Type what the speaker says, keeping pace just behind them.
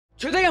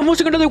Today I'm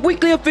hosting another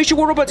weekly official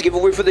World Robots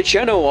giveaway for the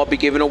channel. I'll be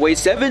giving away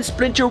 7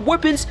 Splinter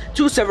weapons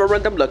to 7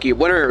 random lucky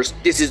winners.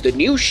 This is the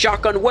new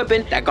shotgun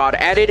weapon that got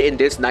added in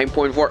this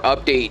 9.4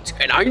 update.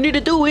 And all you need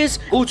to do is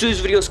go to this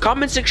video's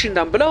comment section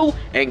down below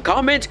and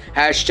comment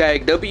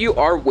hashtag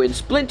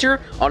WRwinSplinter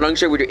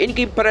alongside with your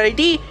in-game pet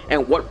ID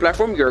and what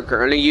platform you're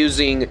currently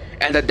using.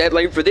 And the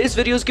deadline for this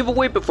video's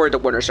giveaway before the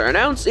winners are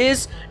announced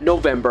is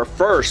November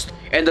 1st.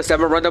 And the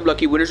 7 random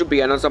lucky winners will be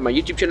announced on my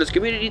YouTube channel's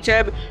community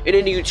tab and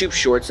in the YouTube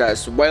shorts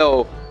as well.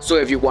 So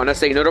if you want to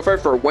stay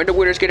notified for when the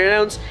winners get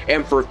announced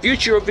and for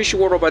future official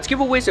World Robots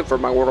giveaways and for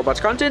my World Robots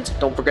content,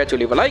 don't forget to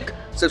leave a like,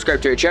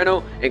 subscribe to your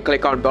channel, and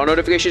click on bell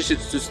notifications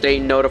to stay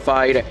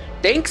notified.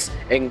 Thanks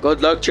and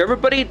good luck to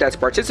everybody that's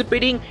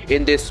participating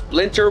in this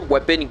Splinter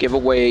weapon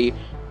giveaway.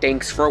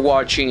 Thanks for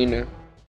watching.